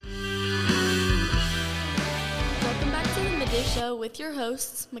show with your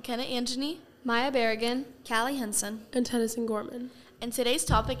hosts, McKenna Angeny, Mýa Barragán, Callie Henson, and Tennyson Gorman. And today's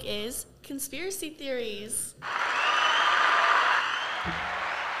topic is conspiracy theories.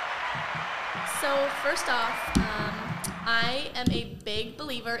 So first off, I am a big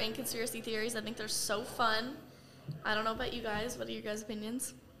believer in conspiracy theories. I think they're so fun. I don't know about you guys. What are your guys'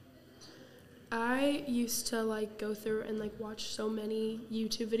 opinions? I used to go through and watch so many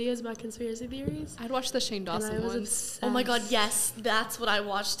YouTube videos about conspiracy theories. I'd watch the Shane Dawson and I was ones. obsessed. Oh my God, yes, that's what I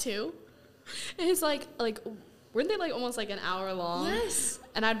watched too. It's like weren't they almost an hour long? Yes.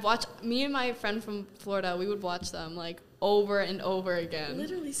 And I'd watch, me and my friend from Florida, we would watch them over and over again.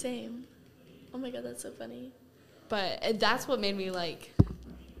 Literally same. Oh my God, that's so funny. But that's what made me I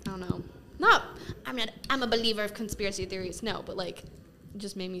don't know. I'm a believer of conspiracy theories. No, but it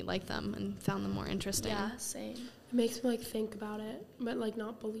just made me like them and found them more interesting. Yeah, same. It makes me think about it, but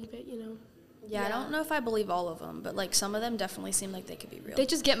not believe it, Yeah, I don't know if I believe all of them, but some of them definitely seem like they could be real. They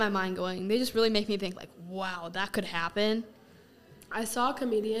just get my mind going. They just really make me think wow, that could happen. I saw a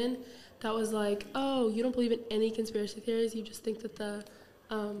comedian that was oh, you don't believe in any conspiracy theories, you just think that the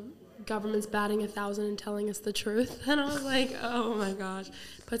government's batting 1,000 and telling us the truth. And I was oh my gosh.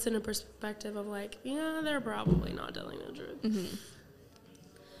 Puts it in a perspective of yeah, they're probably not telling the truth. Mm-hmm.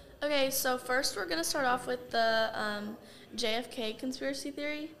 Okay, so first we're going to start off with the JFK conspiracy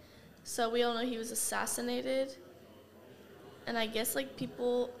theory. So we all know he was assassinated. And I guess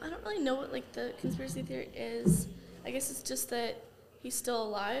people, I don't really know what the conspiracy theory is. I guess it's just that he's still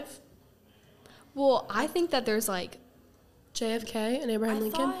alive. Well, I think that there's JFK and Abraham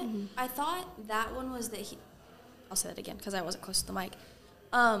Lincoln. I thought that one was that he... I'll say that again because I wasn't close to the mic.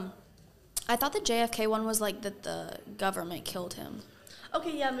 I thought the JFK one was that the government killed him.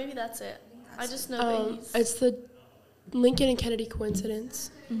 Okay, yeah, maybe that's it. I just know that he's... It's the Lincoln and Kennedy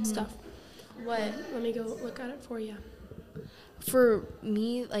coincidence stuff. What? Let me go look at it for you. For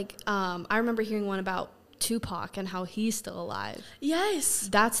me, I remember hearing one about Tupac and how he's still alive. Yes.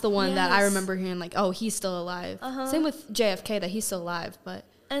 That's the one that I Yes. remember hearing, oh, he's still alive. Uh-huh. Same with JFK, that he's still alive, but...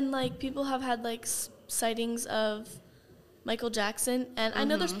 And, people have had, sightings of Michael Jackson. And I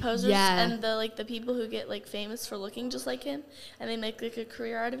know there's posers and the people who get, famous for looking just like him. And they make, a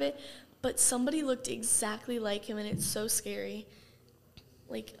career out of it. But somebody looked exactly like him, and it's so scary.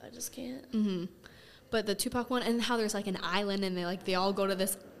 I just can't. Mm-hmm. But the Tupac one, and how there's, an island, and they all go to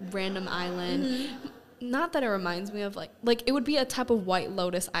this random island. Mm-hmm. Not that it reminds me of, it would be a type of White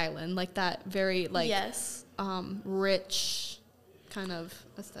Lotus Island, that very, yes. Rich kind of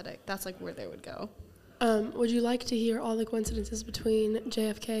aesthetic. That's, where they would go. Would you like to hear all the coincidences between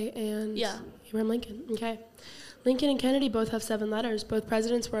JFK and Abraham Lincoln? Okay. Lincoln and Kennedy both have 7 letters. Both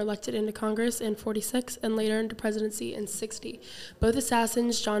presidents were elected into Congress in 46 and later into presidency in 60. Both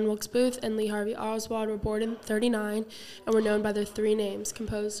assassins, John Wilkes Booth and Lee Harvey Oswald, were born in 39 and were known by their 3 names,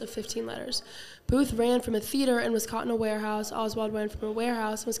 composed of 15 letters. Booth ran from a theater and was caught in a warehouse. Oswald ran from a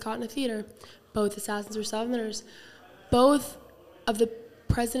warehouse and was caught in a theater. Both assassins were Southerners. Both of the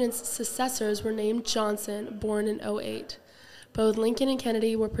president's successors were named Johnson, born in 08. Both Lincoln and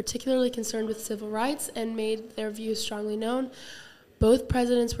Kennedy were particularly concerned with civil rights and made their views strongly known. Both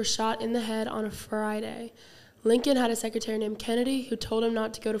presidents were shot in the head on a Friday. Lincoln had a secretary named Kennedy who told him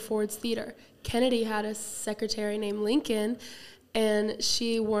not to go to Ford's Theater. Kennedy had a secretary named Lincoln, and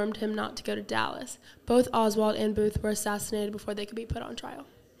she warned him not to go to Dallas. Both Oswald and Booth were assassinated before they could be put on trial.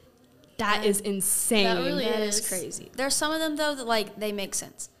 That is insane. That really That is is crazy. There's some of them, though, that, they make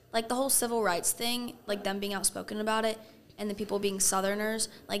sense. The whole civil rights thing, them being outspoken about it, and the people being Southerners,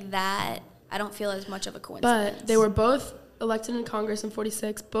 that, I don't feel as much of a coincidence. But they were both elected in Congress in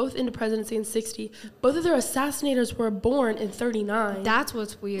 46, both into presidency in 60. Both of their assassinators were born in 39. That's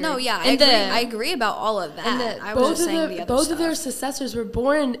what's weird. No, yeah, And I agree about all of that. I was just saying the other both stuff. of their successors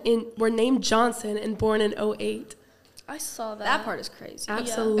were named Johnson and born in 08. I saw that. That part is crazy.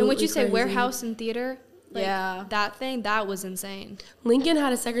 Absolutely. And would you say crazy. warehouse and theater? Yeah. That thing, that was insane. Lincoln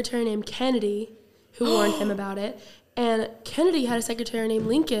had a secretary named Kennedy who warned him about it, and Kennedy had a secretary named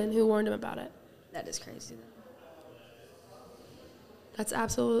Lincoln who warned him about it. That is crazy. That's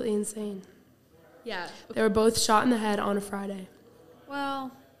absolutely insane. Yeah. They were both shot in the head on a Friday.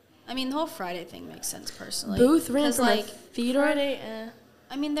 Well, the whole Friday thing makes sense, personally. Booth ran 'Cause, from a theater. Friday,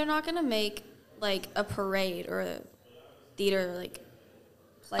 they're not going to make, a parade or a theater,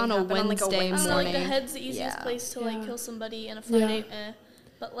 play On a happen Wednesday I don't know, morning. the head's the easiest Yeah. place to, Yeah. kill somebody in a Friday, Yeah.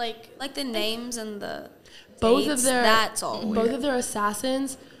 But, the names and the Both dates, of their that's all weird. Both of their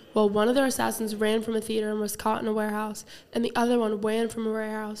assassins. Well, one of their assassins ran from a theater and was caught in a warehouse, and the other one ran from a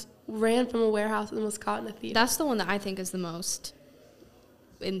warehouse and was caught in a theater. That's the one that I think is the most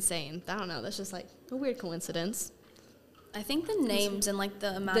insane. I don't know. That's just a weird coincidence. I think the names and like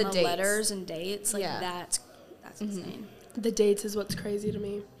the amount of letters and dates, like that's insane. The dates is what's crazy to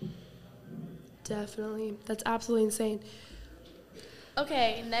me. Definitely. That's absolutely insane.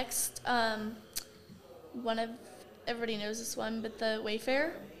 Okay, next, one of, everybody knows this one, but the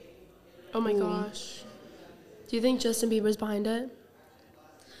Wayfair. Oh my gosh. Do you think Justin Bieber's behind it?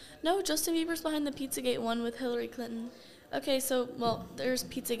 No, Justin Bieber's behind the Pizzagate one with Hillary Clinton. Okay, so, well, there's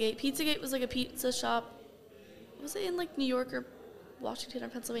Pizzagate. Pizzagate was like a pizza shop. Was it in like New York or Washington or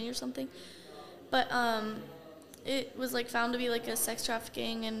Pennsylvania or something? But it was like found to be like a sex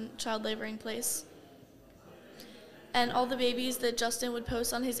trafficking and child laboring place. And all the babies that Justin would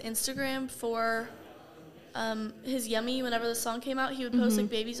post on his Instagram for his Yummy, whenever the song came out, he would post like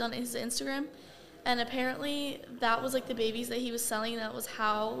babies on his Instagram. And apparently that was like the babies that he was selling. That was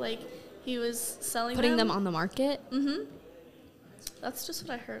how like he was selling Putting them on the market? Mm-hmm. That's just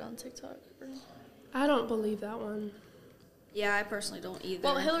what I heard on TikTok. I don't believe that one. Yeah, I personally don't either.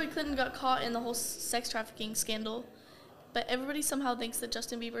 Well, Hillary Clinton got caught in the whole sex trafficking scandal, but everybody somehow thinks that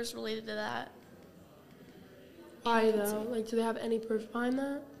Justin Bieber's related to that. Why though? Like, do they have any proof behind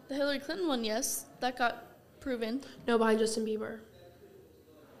that? The Hillary Clinton one, yes, that got proven. No, behind Justin Bieber.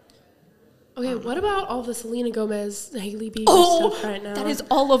 Okay, what about all the Selena Gomez, Hailey Bieber stuff right now? That is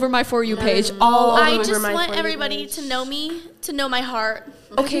all over my For You page. All over I my just want everybody to know me, to know my heart.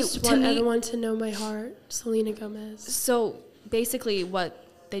 Okay, I just want everyone to know my heart. Selena Gomez. So basically what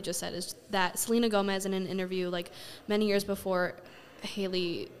they just said is that Selena Gomez in an interview like many years before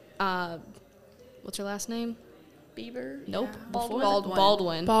Hailey, what's her last name? Bieber? Nope.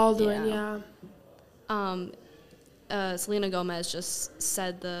 Baldwin. Baldwin. Yeah. Selena Gomez just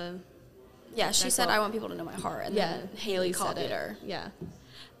said the... Yeah, she said, I want people to know my heart. And then Hailey copied her. Yeah.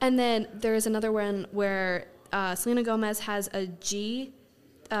 And then there's another one where Selena Gomez has a G.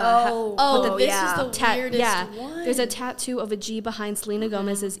 This is the weirdest one. There's a tattoo of a G behind Selena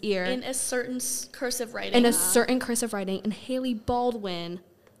Gomez's ear. In a certain cursive writing. And Hailey Baldwin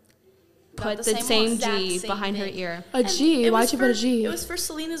put the same G behind her ear. A G? Why'd you put a G? It was for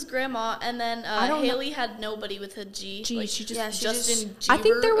Selena's grandma, and then Hailey had nobody with a G. G. Like, She Justin Bieber. I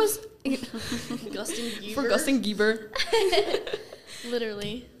think there was... For Justin Bieber.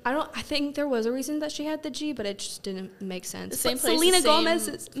 Literally. I think there was a reason that she had the G, but it just didn't make sense. The same but place, Selena the same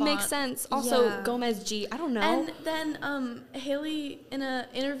Gomez font. makes sense. Also, Gomez G. I don't know. And then Hailey in an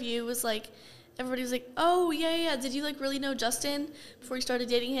interview was like, everybody was like, oh, yeah. Did you, like, really know Justin before you started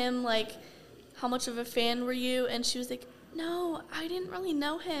dating him? Like, how much of a fan were you? And she was like, no, I didn't really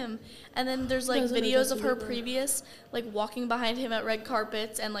know him. And then there's, like, videos of her previous, like, walking behind him at red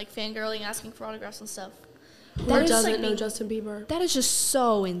carpets and, like, fangirling, asking for autographs and stuff. Who doesn't know Justin Bieber? That is just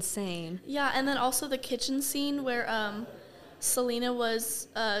so insane. Yeah, and then also the kitchen scene where Selena was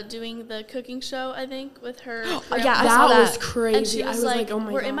doing the cooking show, I think, with her. I saw that. That was crazy. And she was like, oh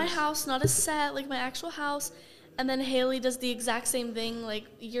my we're gosh. in my house, not a set, like my actual house. And then Hailey does the exact same thing, like,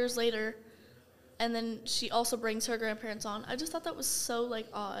 years later. And then she also brings her grandparents on. I just thought that was so, like,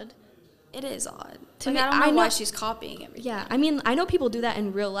 odd. It is odd. To like, me, I don't know why she's copying everything. Yeah, I mean, I know people do that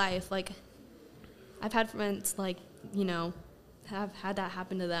in real life. Like, I've had friends, like, you know, have had that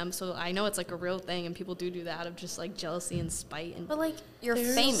happen to them. So I know it's, like, a real thing, and people do that out of just, like, jealousy and spite. And but, like, you're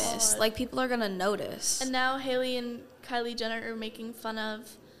famous. Like, people are going to notice. And now Hailey and Kylie Jenner are making fun of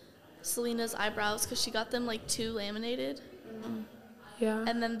Selena's eyebrows because she got them, like, too laminated. Mm-hmm. Yeah.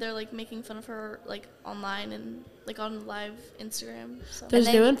 And then they're, like, making fun of her, like, online and, like, on live Instagram. So. There's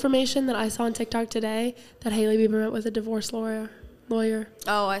new information that I saw on TikTok today that Hailey Bieber met with a divorce lawyer.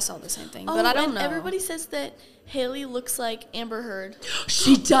 Oh, I saw the same thing, but I don't know. Everybody says that Hailey looks like Amber Heard.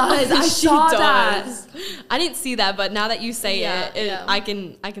 She does. I saw that. I didn't see that, but now that you say it, I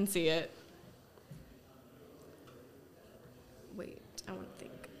can see it. Wait, I want to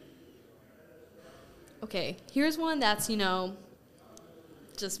think. Okay, here's one that's, you know,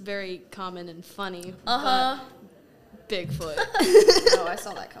 just very common and funny. Bigfoot. Oh, I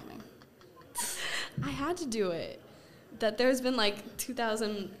saw that coming. I had to do it. That there's been like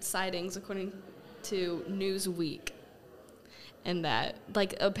 2,000 sightings according to Newsweek, and that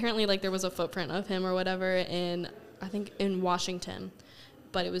like apparently like there was a footprint of him or whatever in, I think, in Washington,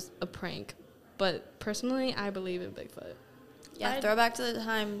 but it was a prank. But personally, I believe in Bigfoot. Yeah, throwback to the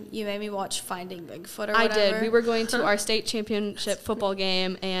time you made me watch Finding Bigfoot or whatever. I did. We were going to our state championship football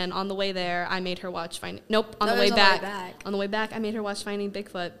game, and on the way there, I made her watch Finding... Nope, on the way back. On the way back, I made her watch Finding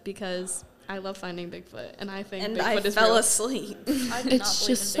Bigfoot because I love Finding Bigfoot, and I think Bigfoot is real. fell asleep. I did not believe in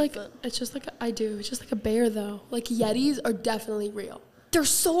Bigfoot. It's just like I do. It's just like a bear, though. Like, Yetis are definitely real. They're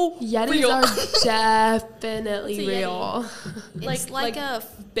so Yetis real. are definitely It's a real. It's like a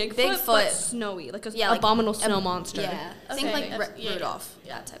Bigfoot, but snowy, like a abominable snow monster. Yeah. Okay. Think like Yeah. Rudolph.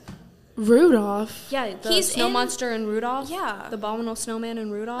 That type. Rudolph. Yeah, the He's snow in- monster in Rudolph. Yeah. The abominable snowman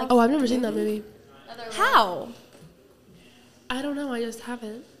in Rudolph. Oh, I've never seen that movie. How? I don't know. I just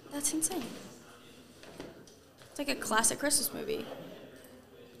haven't. That's insane. It's like a classic Christmas movie.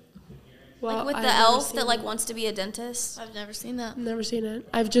 Well, Like with I've the never elf seen that like it. wants to be a dentist. I've never seen that. Never seen it.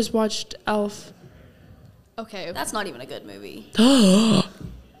 I've just watched Elf. Okay. That's not even a good movie.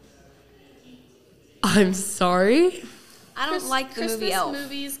 I'm sorry. I don't like the Christmas movie Elf.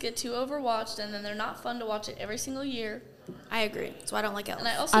 movies get too overwatched, and then they're not fun to watch it every single year. I agree. So I don't like Elf. And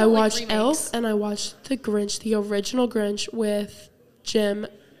I also I don't like watched remakes. Elf and I watched The Grinch, the original Grinch with Jim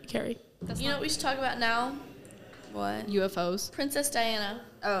Carrey. You know what we should talk about now? What? UFOs. Princess Diana.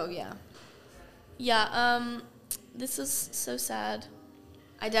 Oh yeah. Yeah. This is so sad.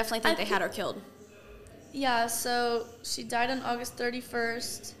 I definitely think I they had her killed. Yeah. So she died on August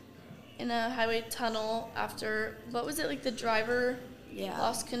 31st in a highway tunnel after what was it like the driver Yeah.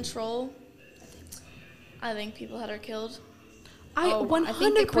 lost control. I think people had her killed. I Oh, 100% I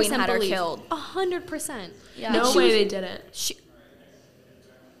think the queen had her believe. killed. 100%. Yeah. No She way was- they didn't. She,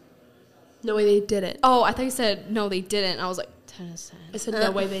 No way they didn't. oh, I thought you said no, they didn't. I was like, Tennyson. I said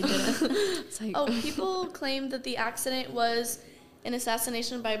no way they didn't. It's like, Oh, people claim that the accident was an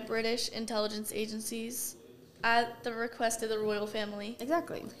assassination by British intelligence agencies at the request of the royal family.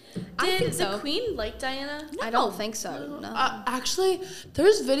 Exactly. I Did think the so. Queen like Diana? I don't think so. No. Actually,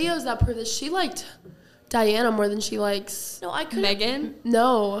 there's videos that prove that she liked Diana more than she likes. No, I couldn't. Megan.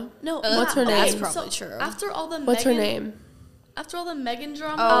 No. No, What's her That's name? probably true. After all the What's Meghan, her name? After all the Meghan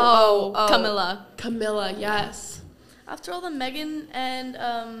drama, Oh. Camilla. Camilla, yes. after all the Meghan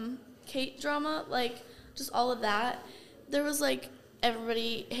and Kate drama, like just all of that, there was like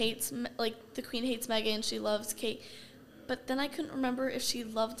everybody hates like the Queen hates Meghan, she loves Kate, but then I couldn't remember if she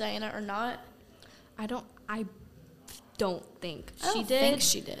loved Diana or not. I don't think I don't she did. think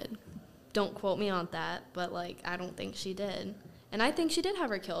she did. Don't quote me on that, but like I don't think she did. And I think she did have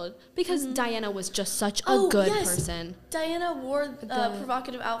her killed because Diana was just such a good person. Diana wore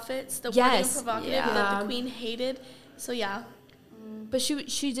provocative outfits that Yes. weren't even provocative that Yeah. the Queen hated. So yeah, But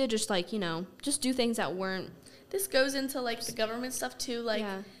she did just like, just do things that weren't. this goes into like the government stuff too. Like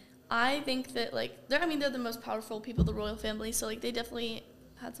Yeah. I think that like they're the most powerful people, the royal family. So like they definitely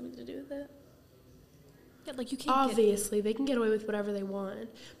had something to do with it. Yeah, like you can't Obviously, they can get away with whatever they want.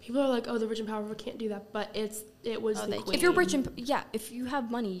 People are like, "Oh, the rich and powerful can't do that," but it was the queen. if you're rich and if you have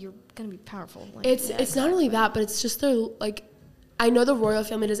money, you're gonna be powerful. Like, It's not only that, but it's just their like. I know the royal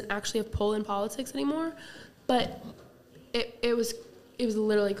family doesn't actually have pull in politics anymore, but it was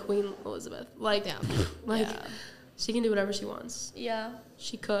literally Queen Elizabeth. Like, she can do whatever she wants. Yeah,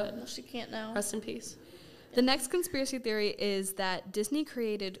 She could. well, she can't now. Rest in peace. The next conspiracy theory is that Disney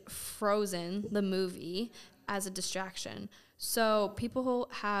created Frozen, the movie, as a distraction. So people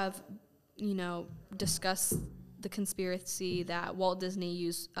have, discussed the conspiracy that Walt Disney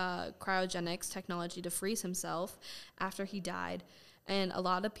used cryogenics technology to freeze himself after he died. And a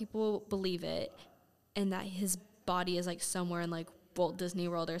lot of people believe it, and that his body is like somewhere in like Walt Disney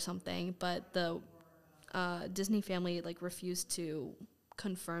World or something. But the Disney family like refused to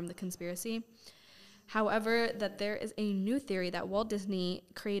confirm the conspiracy. However, that there is a new theory that Walt Disney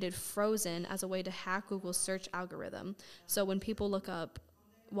created Frozen as a way to hack Google's search algorithm. So when people look up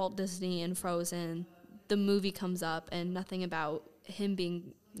Walt Disney and Frozen, the movie comes up and nothing about him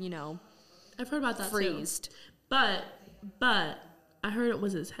being, I've heard about that freezed. too. But I heard it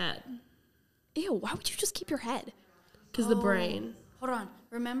was his head. Ew, why would you just keep your head? Because the brain. Hold on.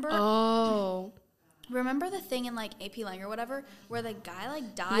 Remember the thing in like AP Lang or whatever where the guy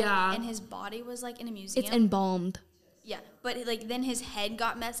like died and his body was like in a museum? It's embalmed. Yeah, but like then his head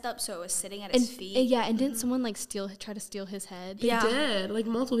got messed up, so it was sitting at his feet. Yeah, and didn't someone like try to steal his head? They did, like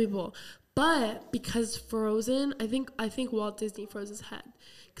multiple people. But because Frozen, I think Walt Disney froze his head.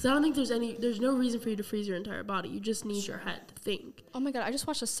 Because I don't think there's no reason for you to freeze your entire body. You just need your head to think. Oh my god, I just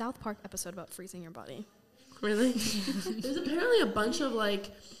watched a South Park episode about freezing your body. Really? There's apparently a bunch of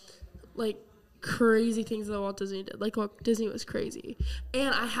like crazy things that Walt Disney did. Like Walt Disney was crazy.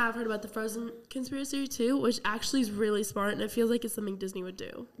 And I have heard about the Frozen conspiracy too, which actually is really smart, and it feels like it's something Disney would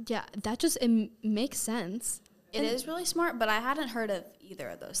do. Yeah, that just it makes sense. It is really smart, but I hadn't heard of either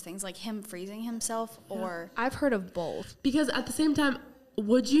of those things, like him freezing himself or... I've heard of both. Because at the same time,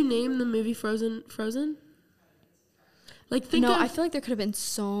 would you name the movie Frozen? Like I feel like there could have been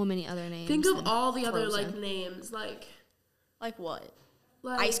so many other names. Think of all the other Frozen. like names, like Like what?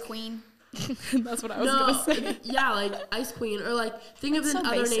 like Ice Queen? That's what I was gonna say. Yeah, like Ice Queen, or like think of the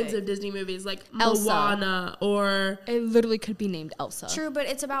other names of Disney movies, like Elsa. Moana, or It literally could be named Elsa. True, but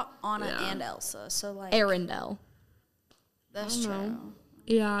it's about Anna and Elsa, so like Arendelle. That's true.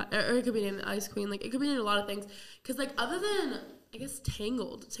 Yeah, or it could be named Ice Queen. Like it could be named a lot of things. Because like other than I guess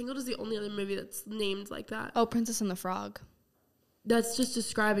Tangled is the only other movie that's named like that. Oh, Princess and the Frog. That's just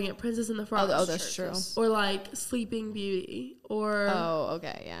describing it. Princess and the Frog. Oh, that's true. Or like Sleeping Beauty, or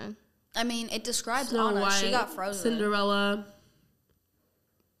okay, yeah. I mean, it describes Snow Anna. White, She got frozen. Cinderella.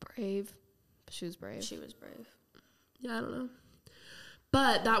 Brave. She was brave. She was brave. Yeah, I don't know.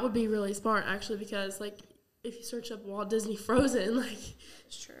 But that would be really smart, actually, because like if you search up Walt Disney Frozen, like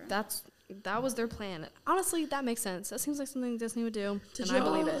It's true. That was their plan. Honestly, that makes sense. That seems like something Disney would do, I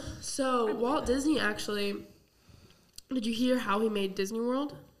believe it. So Walt Disney actually, did you hear how he made Disney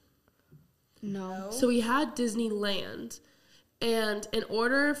World? No. So he had Disneyland, and in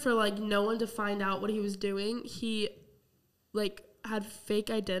order for like no one to find out what he was doing, he like had fake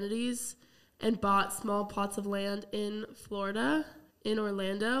identities and bought small plots of land in Florida, in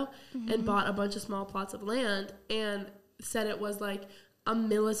Orlando, and bought a bunch of small plots of land and said it was like a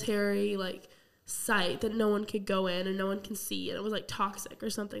military like site that no one could go in and no one can see, and it was like toxic or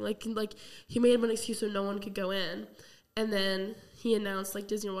something. Like he made up an excuse so no one could go in, and then he announced like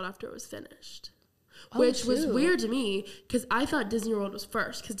Disney World after it was finished. Which was weird to me because I thought Disney World was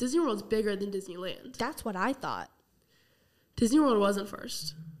first because Disney World's bigger than Disneyland. That's what I thought. Disney World wasn't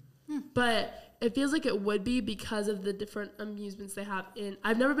first. But it feels like it would be because of the different amusements they have in...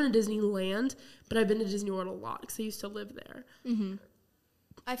 I've never been to Disneyland, but I've been to Disney World a lot because I used to live there. Mm-hmm.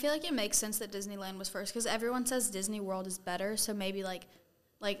 I feel like it makes sense that Disneyland was first because everyone says Disney World is better, so maybe like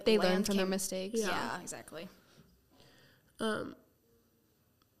they learn from their mistakes. Yeah, exactly.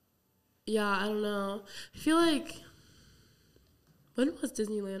 Yeah, I don't know. I feel like... When was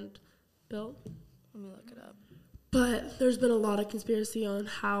Disneyland built? Let me look it up. But there's been a lot of conspiracy on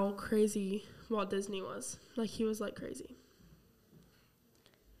how crazy Walt Disney was. Like, he was, like, crazy.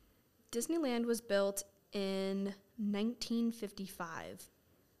 Disneyland was built in 1955.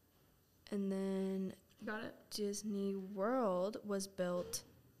 And then Got it. Disney World was built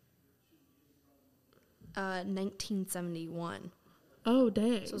 1971. Oh,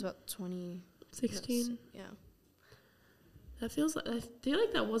 dang. So it was about 20... 16? Yeah. That feels like... I feel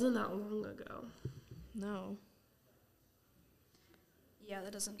like that wasn't that long ago. No. Yeah,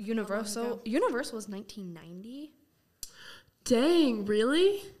 that doesn't... Universal was 1990. Dang,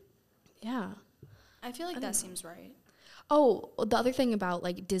 really? Yeah. I feel like that seems right. Oh, the other thing about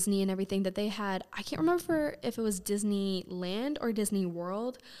like Disney and everything that they had, I can't remember if it was Disneyland or Disney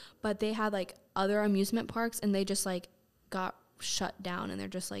World, but they had like other amusement parks and they just like got shut down and they're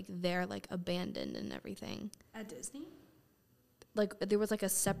just like there like abandoned and everything. At Disney? Like there was like a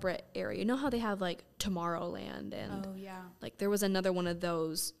separate area. You know how they have like Tomorrowland and like there was another one of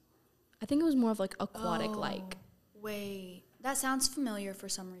those. I think it was more of like aquatic like. Wait, that sounds familiar for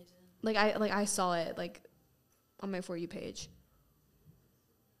some reason. Like I saw it like on my For You page.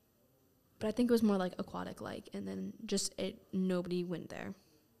 But I think it was more like aquatic like, and then just nobody went there.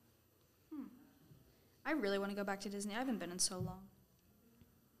 I really want to go back to Disney. I haven't been in so long.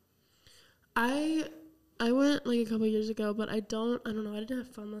 I went like a couple years ago, but I don't know. I didn't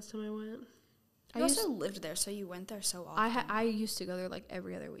have fun last time I went. You also lived there, so you went there so often. I used to go there like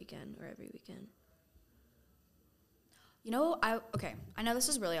every other weekend or every weekend. You know, I know this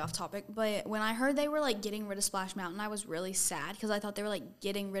is really off topic, but when I heard they were like getting rid of Splash Mountain, I was really sad because I thought they were like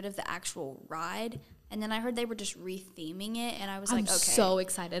getting rid of the actual ride. And then I heard they were just re-theming it, and I was like, okay. I'm so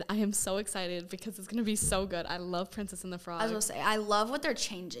excited. I am so excited because it's going to be so good. I love Princess and the Frog. I was going to say, I love what they're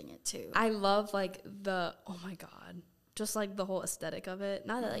changing it to. I love, like, oh, my God. Just, like, the whole aesthetic of it.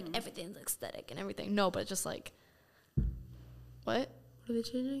 Not that, like, everything's aesthetic and everything. No, but just, like, what? What are they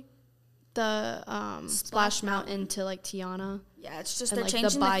changing? The Splash Mountain to, like, Tiana. Yeah, it's just and, they're like,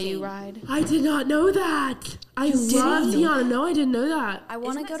 changing the Bayou theme. ride. I did not know that. I love Tiana. No, I didn't know that. I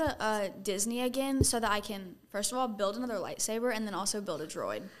want to go to Disney again so that I can, first of all, build another lightsaber and then also build a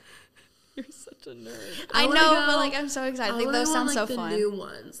droid. You're such a nerd. I know, but like I'm so excited. I think those sound so the fun. New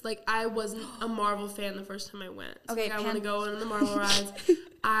ones. Like I wasn't a Marvel fan the first time I went. So Okay, like, I want to go on the Marvel rides.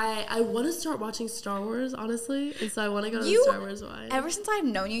 I want to start watching Star Wars, honestly, and so I want to go to the Star Wars ride. Ever since I've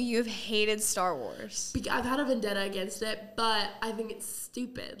known you, you've hated Star Wars. I've had a vendetta against it, but I think it's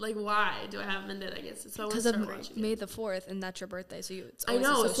stupid. Like, why do I have a vendetta against it? So I want to start watching it. May the 4th, and that's your birthday, so it's I always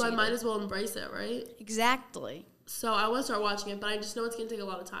know, so I associated. might as well embrace it, right? Exactly. So I want to start watching it, but I just know it's going to take a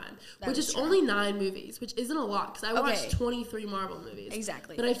lot of time. Which is true. only 9 movies, which isn't a lot, because I watched 23 Marvel movies.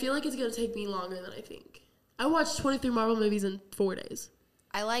 Exactly. But I feel like it's going to take me longer than I think. I watched 23 Marvel movies in 4 days.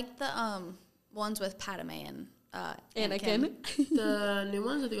 I like the ones with Padme and Anakin. The new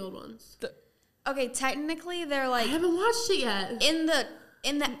ones or the old ones? Okay, technically they're like I haven't watched it yet.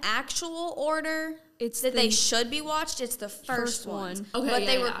 In the actual order It's that they should be watched, it's the first one. Okay, but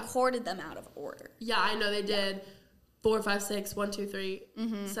they yeah. recorded them out of order. Yeah, I know they did 4, 5, 6, 1, 2, 3,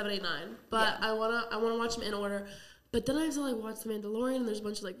 7, 8, 9. But I wanna watch them in order. But then I have to like watch The Mandalorian, and there's a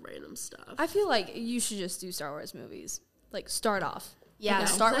bunch of like random stuff. I feel like you should just do Star Wars movies. Like start off. Yeah, Okay.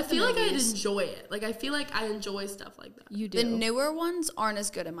 start with I feel the like I'd movies. enjoy it. Like I feel like I enjoy stuff like that. You do. The newer ones aren't as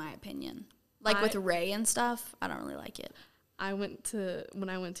good in my opinion. Like with Rey and stuff, I don't really like it. When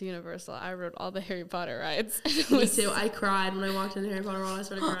I went to Universal, I rode all the Harry Potter rides. Me too. I cried when I walked in the Harry Potter world. I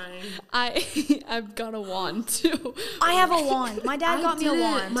started crying. I've got a wand too. I have a wand. My dad got me a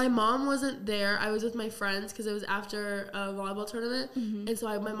wand. My mom wasn't there. I was with my friends because it was after a volleyball tournament, and so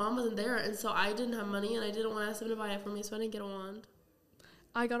my mom wasn't there, and so I didn't have money, and I didn't want to ask them to buy it for me, so I didn't get a wand.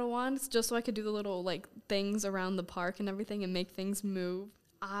 I got a wand just so I could do the little like things around the park and everything and make things move.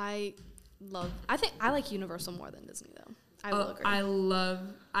 I think I like Universal more than Disney though. I will agree.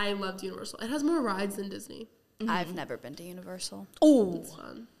 I loved Universal. It has more rides than Disney. I've never been to Universal. Oh, It's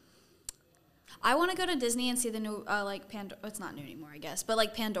fun. I want to go to Disney and see the new like Pandora. It's not new anymore, I guess, but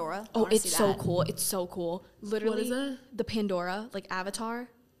like Pandora. Oh, it's so cool. It's so cool. Literally, What is it? the Pandora, like Avatar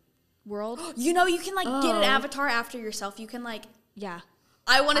world. You know, you can like get an avatar after yourself. You can like. Yeah.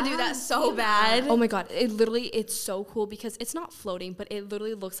 I want to do that so bad. Oh my god, it's so cool because it's not floating, but it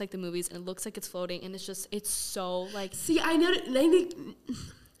literally looks like the movies and it looks like it's floating and it's so like. See, I need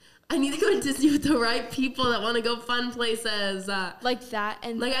to go to Disney with the right people that want to go fun places. Like that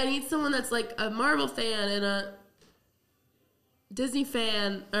and like I need someone that's like a Marvel fan and a Disney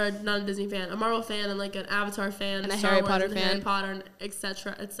fan, or not a Disney fan, a Marvel fan and like an Avatar fan and a Star Harry Wars Potter and fan, Harry Potter, and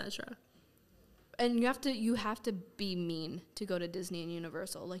etc. etc. And you have to be mean to go to Disney and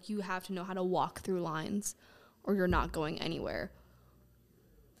Universal. Like you have to know how to walk through lines, or you're not going anywhere.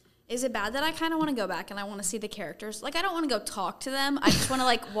 Is it bad that I kind of want to go back and I want to see the characters? Like I don't want to go talk to them. I just want to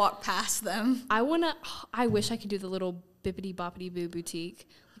like walk past them. I wish I could do the little bippity boppity boo boutique.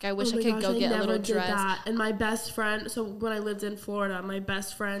 Like I wish I could go get a little dress. That. And my best friend, so when I lived in Florida, my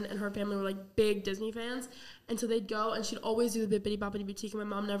best friend and her family were like big Disney fans, and so they'd go and she'd always do the bippity boppity boutique, and my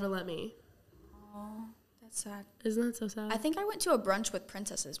mom never let me. Oh, that's sad. Isn't that so sad? I think I went to a brunch with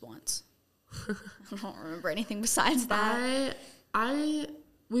princesses once. I don't remember anything besides that.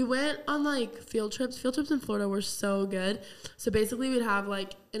 We went on like field trips. Field trips in Florida were so good. So basically we'd have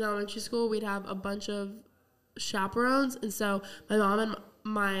like in elementary school, we'd have a bunch of chaperones. And so my mom and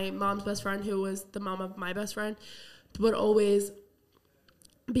my mom's best friend, who was the mom of my best friend, would always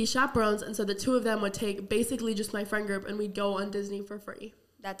be chaperones. And so the two of them would take basically just my friend group, and we'd go on Disney for free.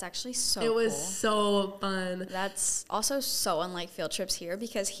 That's actually so It was cool. so fun. That's also so unlike field trips here,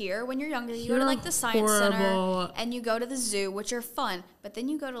 because here, when you're younger, you go to like the science horrible. center and you go to the zoo, which are fun, but then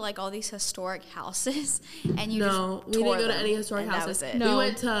you go to like all these historic houses and you No, just we tour didn't go to them, any historic and houses. That was it. No. We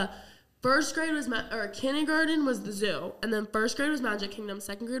went to first grade was or kindergarten was the zoo, and then first grade was Magic Kingdom,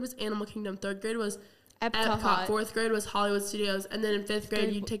 second grade was Animal Kingdom, third grade was Epcot, fourth grade was Hollywood Studios, and then in fifth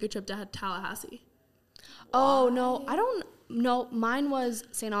grade you'd take a trip to Tallahassee. Oh no, I don't know. Mine was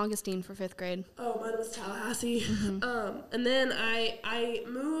St. Augustine for 5th grade. Oh, mine was Tallahassee. And then I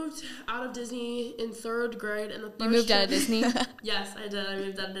moved out of Disney in third grade, and the first You moved out of Disney? Yes, I did. I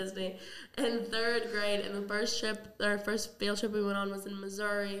moved out of Disney in third grade, and the first field trip we went on was in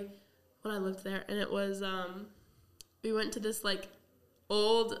Missouri when I lived there, and it was we went to this like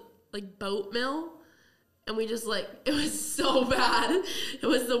old like boat mill. And we just, like, it was so bad. It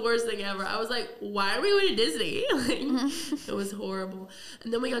was the worst thing ever. I was like, why are we going to Disney? Like, it was horrible.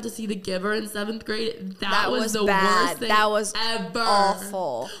 And then we got to see The Giver in 7th grade. That was the worst thing That was ever.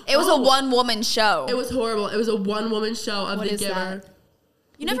 awful. It was a one-woman show. It was horrible. It was a one-woman show of What The is Giver. that?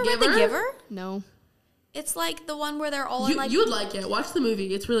 You never The read The Giver? Giver? No. It's like the one where they're all in like... You would like it. Watch the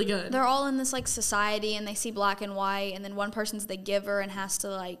movie. It's really good. They're all in this like society, and they see black and white, and then one person's the giver and has to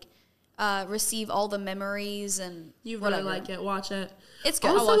like... receive all the memories and You really whatever. like it. Watch it. It's good.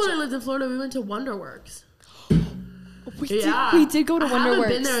 Also, I'll watch when it. I lived in Florida, we went to WonderWorks. We did go to I WonderWorks. haven't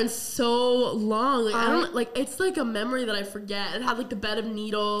been there in so long. Like, I don't like. It's like a memory that I forget. It had like the bed of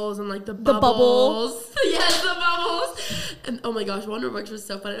needles and like the bubbles. Yes, the bubbles. And oh my gosh, WonderWorks was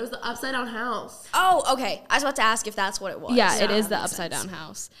so fun. It was the upside down house. Oh, okay. I was about to ask if that's what it was. Yeah, it is that the makes upside sense. down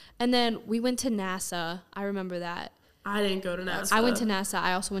house. And then we went to NASA. I remember that. I didn't go to NASA. I went to NASA.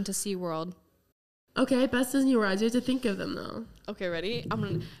 I also went to SeaWorld. Okay, best Disney rides. You have to think of them though. Okay, ready? I'm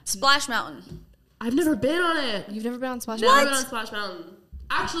gonna. Splash Mountain. I've never been on it. You've never been on Splash Never Mountain? been on Splash Mountain.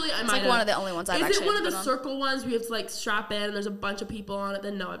 Actually, I might have. It's like one of the only ones I've actually Is it one of the been on. circle ones where you have to like strap in and there's a bunch of people on it?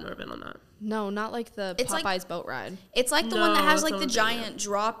 Then no, I've never been on that. No, not like the It's Popeyes like- boat ride. It's like the No, one that has that's like the what I'm giant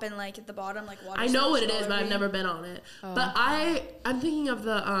drop and like at the bottom like water. I know what it splashes is, all but over I've you. never been on it. Oh. But I'm thinking of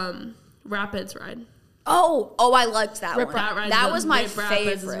the Rapids ride. Oh, I liked that one. That ride. That was my Rip Rapids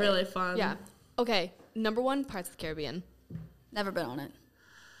favorite. is really fun. Yeah. Okay. Number 1, Pirates of the Caribbean. Never been on it.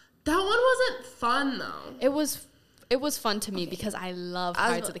 That one wasn't fun though. It was fun to me because I love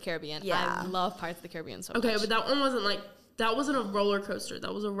Pirates of the Caribbean. Yeah. I love Pirates of the Caribbean so Okay, much. but that one wasn't like that wasn't a roller coaster.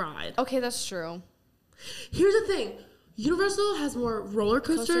 That was a ride. Okay, that's true. Here's the thing. Universal has more roller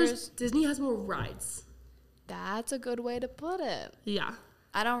coasters. Coasters. Disney has more rides. That's a good way to put it. Yeah.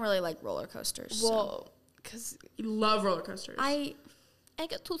 I don't really like roller coasters. Well, because You love roller coasters. I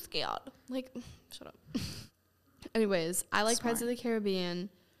get too scared. Like, shut up. Anyways, I like Pirates of the Caribbean.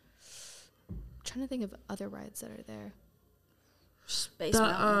 I'm trying to think of other rides that are there. Space the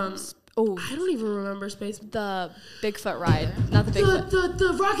Mountains. Oh, I don't even remember Space. the Bigfoot ride. Not the Bigfoot.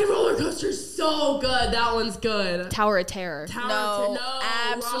 The rocket roller coaster is so good. That one's good. Tower of Terror. No, Rock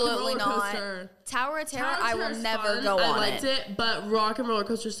absolutely and Roller not. Coaster. Tower of Terror, Tower of I Terror will is never fun. go on I liked it, but Rock and Roller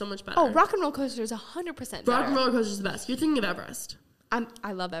Coaster is so much better. Oh, Rock and Roll Coaster is 100% better. Rock and Roller Coaster is the best. You're thinking of Everest.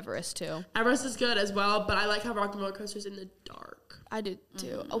 I love Everest too. Everest is good as well, but I like how Rock and Roller Coaster is in the dark. I do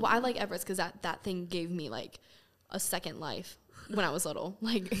too. Oh, well, I like Everest because that thing gave me like a second life when I was little.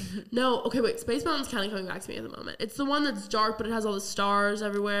 Like, No, okay, wait. Space Mountain's kind of coming back to me at the moment. It's the one that's dark, but it has all the stars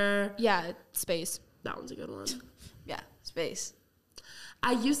everywhere. yeah, space. That one's a good one. Yeah, space.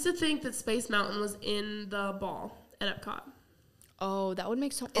 I used to think that Space Mountain was in the ball at Epcot. Oh, that would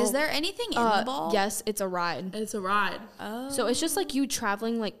make so. Is there anything in the ball? Yes, it's a ride. It's a ride. Oh. So it's just like you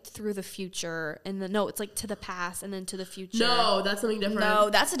traveling like through the future, and then no, it's like to the past and then to the future. No, that's something different.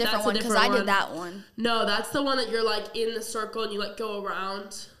 No, that's a different one because I did that one. No, that's the one that you're like in the circle and you like go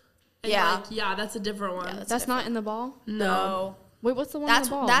around. And Yeah. like, yeah, that's a different one. Yeah, That's not in the ball. no. Wait, what's the one in the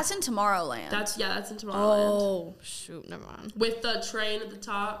ball? That's in Tomorrowland. That's in Tomorrowland. Oh shoot, never mind. With the train at the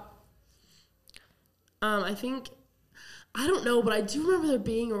top. I think I don't know, but I do remember there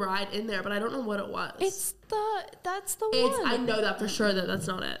being a ride in there, but I don't know what it was. That's the I one. know that for sure that's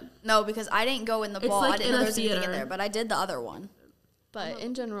not it. No, because I didn't go in the It's ball. like I didn't in know a there was anything in theater. there, but I did the other one. But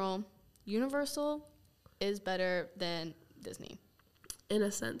in general, Universal is better than Disney In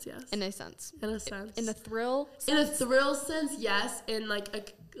a sense, yes. in a sense. In a sense. In a thrill In a sense, thrill sense, yes. In like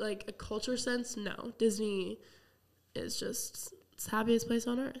a culture sense, no. Disney is just it's the happiest place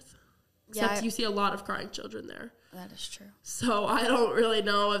on earth. Except Yeah, you see a lot of crying children there. that is true. So I don't really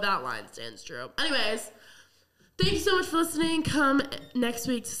know if that line stands true. Anyways, thank you so much for listening. Come next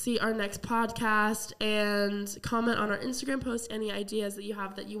week to see our next podcast and comment on our Instagram post any ideas that you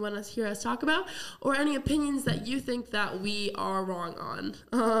have that you want us to hear us talk about or any opinions that you think that we are wrong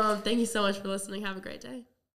on. Thank you so much for listening. Have a great day.